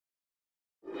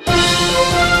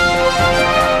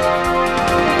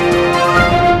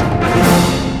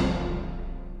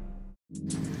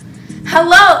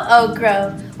Hello, Oak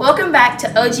Grove. Welcome back to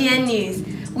OGN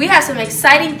News. We have some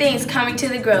exciting things coming to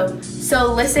the Grove,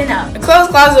 so listen up. The Clothes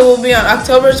Closet will be on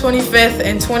October 25th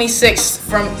and 26th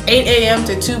from 8 a.m.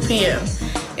 to 2 p.m.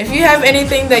 If you have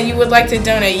anything that you would like to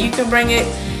donate, you can bring it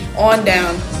on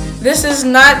down. This is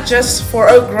not just for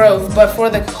Oak Grove, but for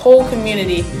the whole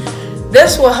community.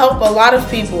 This will help a lot of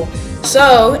people.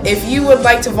 So, if you would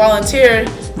like to volunteer,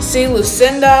 see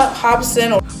Lucinda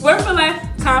Hobson. Work for Life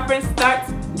Conference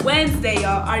starts Wednesday,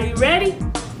 y'all. Are you ready?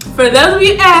 For those of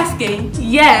you asking,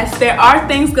 yes, there are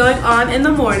things going on in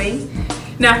the morning.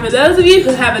 Now, for those of you who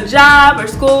have a job or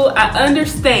school, I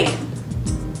understand.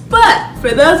 But for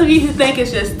those of you who think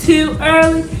it's just too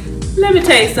early, let me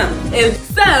tell you something. If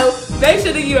so, make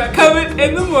sure that you are coming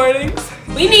in the mornings.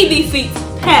 We need these seats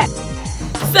packed.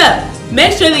 So,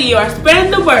 make sure that you are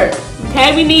spreading the word.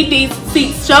 Okay, we need these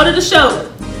seats shoulder to shoulder.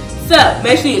 So,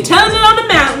 make sure you're telling it on the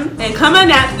mountain and come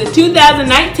on out to the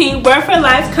 2019 Work for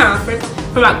Life Conference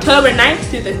from October 9th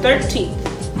through the 13th.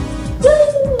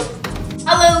 Woo!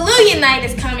 Hallelujah Night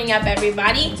is coming up,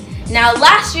 everybody. Now,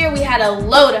 last year we had a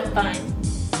load of fun.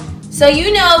 So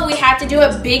you know we have to do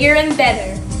it bigger and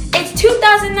better. It's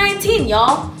 2019,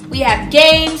 y'all. We have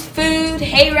games, food,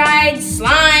 hay rides,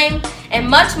 slime, and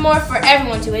much more for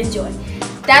everyone to enjoy.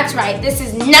 That's right, this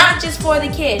is not just for the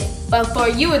kids, but for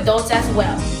you adults as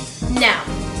well. Now,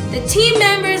 the team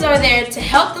members are there to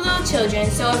help the little children,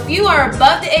 so if you are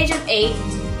above the age of 8,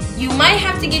 you might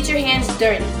have to get your hands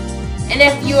dirty. And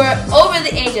if you are over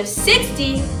the age of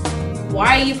 60,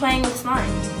 why are you playing with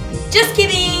slime? Just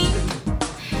kidding!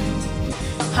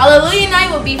 Hallelujah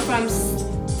Night will be from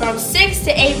 6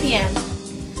 to 8 p.m.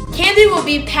 Candy will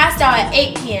be passed out at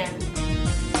 8 p.m.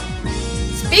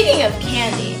 Speaking of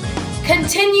candy,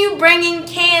 continue bringing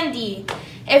candy.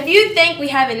 If you think we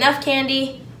have enough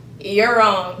candy, you're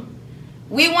wrong.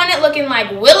 We want it looking like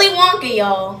Willy Wonka,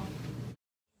 y'all.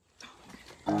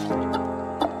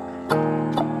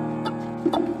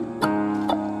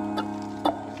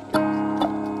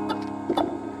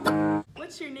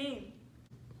 What's your name?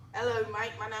 Hello,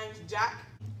 Mike. My name's Jack.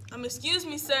 Excuse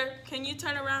me, sir. Can you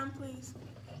turn around, please?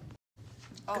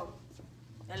 Oh,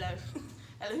 hello.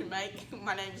 Hello, Mike.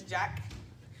 My name's Jack.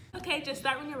 Okay, just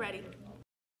start when you're ready.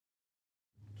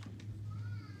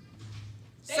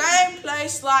 Same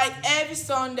place like every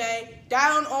Sunday,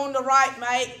 down on the right,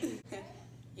 mate.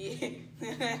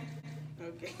 Yeah.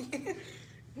 Okay.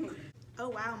 Oh,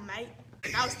 wow, mate.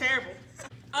 That was terrible.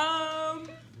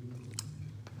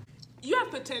 You have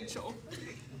potential.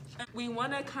 We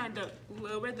want to kind of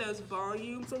lower those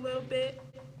volumes a little bit.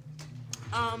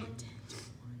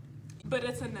 But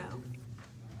it's a no.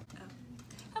 Oh.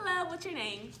 Hello, what's your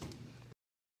name?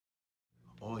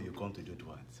 Oh, you come to do it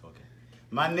once, okay.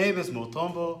 My name is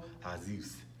Motombo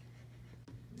Aziz.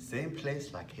 Same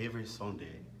place like every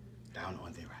Sunday, down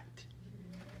on the right.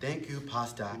 Thank you,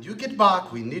 Pastor. When you get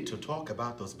back, we need to talk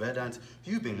about those burdens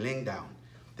you've been laying down.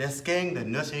 They're scaring the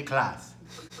nursery class.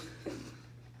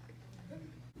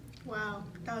 Wow,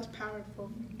 that was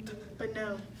powerful. But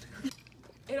no.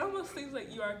 It almost seems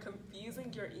like you are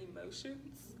confusing your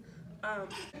emotions.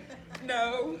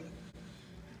 No.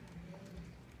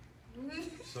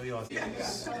 So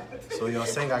you're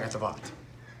saying I got about?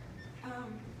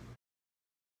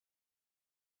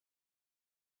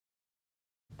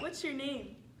 What's your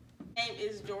name? My name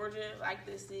is Georgia, like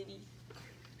the city.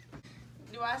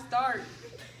 Do I start?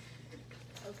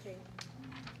 Okay.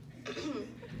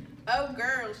 Oh,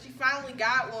 girl, she finally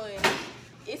got one.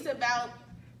 It's about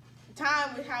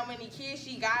time with how many kids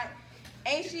she got.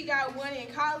 Ain't she got one in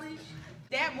college?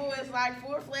 That boy is like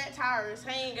 4 flat tires.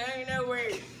 He ain't going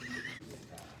nowhere.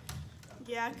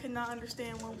 Yeah, I could not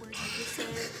understand one word you just said.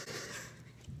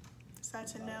 So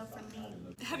that's a no for me.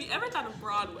 Have you ever thought of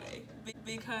Broadway?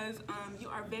 Because you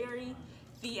are very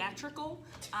theatrical.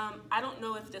 I don't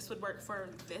know if this would work for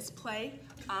this play,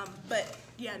 but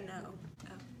yeah, no.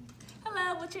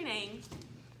 Hello, what's your name?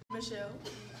 Michelle.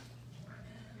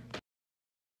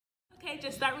 Okay,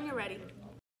 just start when you're ready.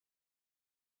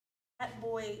 That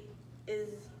boy is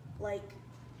like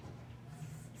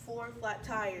 4 flat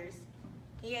tires.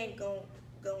 He ain't going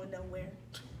nowhere.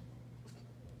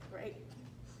 Right?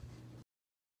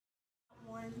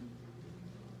 One.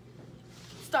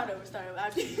 Start over.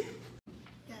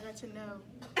 Yeah, that's a no.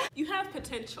 You have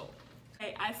potential.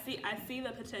 Okay, I see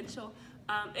the potential.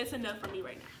 It's a no for me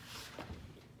right now.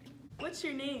 What's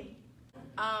your name?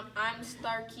 I'm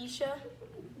Starkeisha.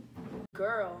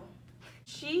 Girl,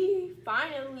 she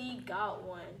finally got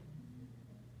one.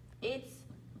 It's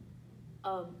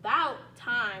about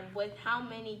time with how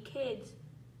many kids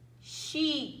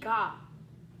she got.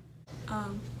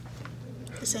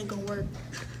 This ain't gonna work.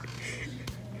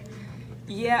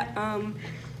 Yeah,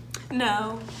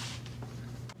 no.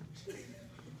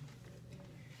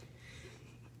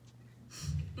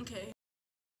 Okay.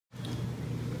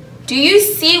 Do you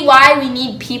see why we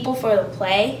need people for the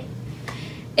play?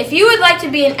 If you would like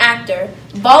to be an actor,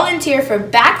 volunteer for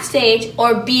backstage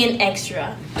or be an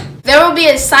extra. There will be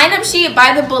a sign-up sheet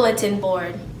by the bulletin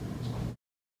board.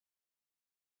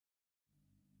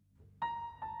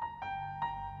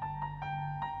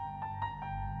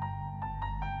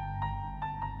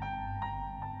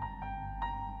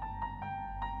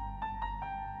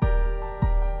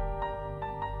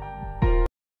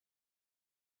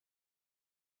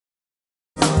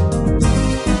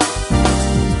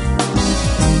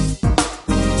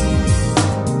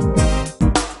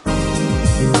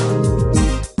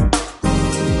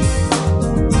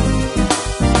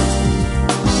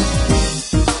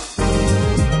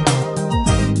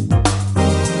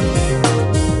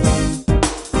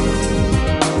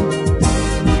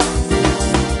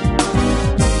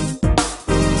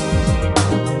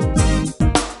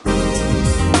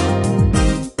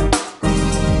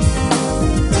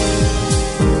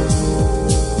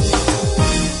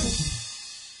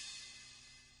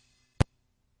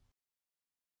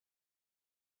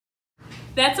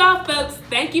 That's all, folks.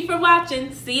 Thank you for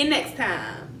watching. See you next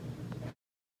time.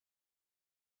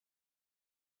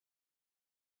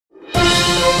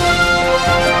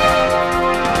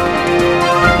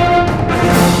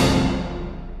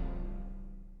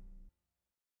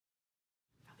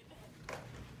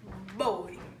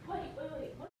 Boy.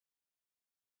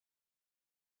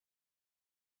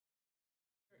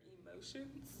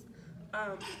 Emotions.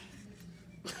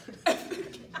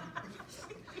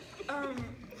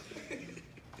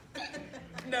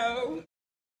 No.